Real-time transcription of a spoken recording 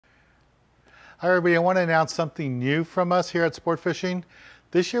Hi everybody, I want to announce something new from us here at Sport Fishing.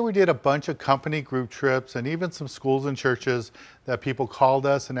 This year we did a bunch of company group trips and even some schools and churches that people called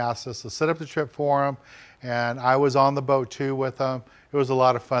us and asked us to set up the trip for them. And I was on the boat too with them. It was a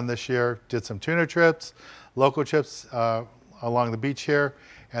lot of fun this year. Did some tuna trips, local trips along the beach here,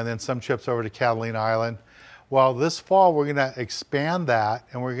 and then some trips over to Catalina Island. Well, this fall we're going to expand that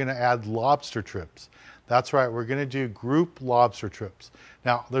and we're going to add lobster trips. That's right, we're going to do group lobster trips.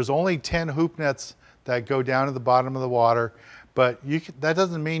 Now, there's only 10 hoop nets that go down to the bottom of the water, but that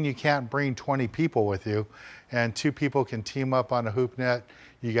doesn't mean you can't bring 20 people with you, and 2 people can team up on a hoop net.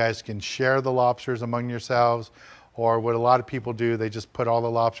 You guys can share the lobsters among yourselves, or what a lot of people do, they just put all the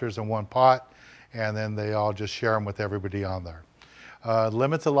lobsters in one pot, and then they all just share them with everybody on there.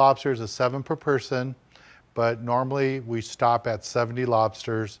 Limits of lobsters is 7 per person, but normally we stop at 70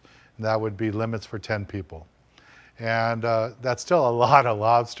 lobsters. That would be limits for 10 people. And that's still a lot of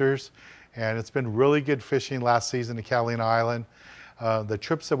lobsters. And it's been really good fishing last season to Catalina Island. The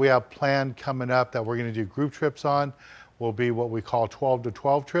trips that we have planned coming up that we're going to do group trips on will be what we call 12 to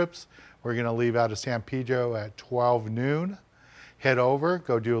 12 trips. We're going to leave out of San Pedro at 12 noon, head over,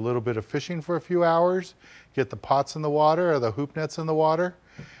 go do a little bit of fishing for a few hours, get the pots in the water or the hoop nets in the water,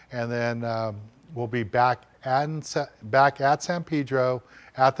 and then we'll be back at San Pedro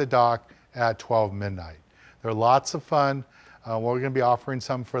at the dock at 12 midnight. They're lots of fun. We're going to be offering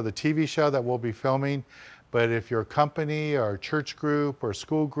some for the TV show that we'll be filming. But if your company or church group or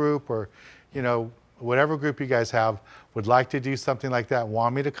school group or, you know, whatever group you guys have would like to do something like that,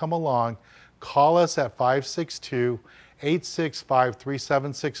 want me to come along, call us at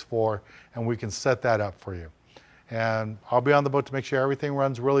 562-865-3764 and we can set that up for you. And I'll be on the boat to make sure everything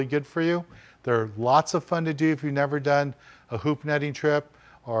runs really good for you. They're lots of fun to do if you've never done a hoop netting trip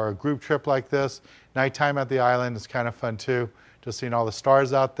or a group trip like this. Nighttime at the island is kind of fun too. Just seeing all the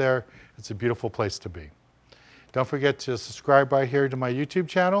stars out there. It's a beautiful place to be. Don't forget to subscribe right here to my YouTube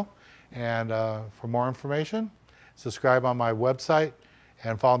channel. And for more information, subscribe on my website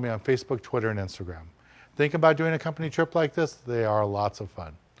and follow me on Facebook, Twitter, and Instagram. Think about doing a company trip like this. They are lots of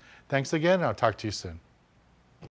fun. Thanks again, and I'll talk to you soon.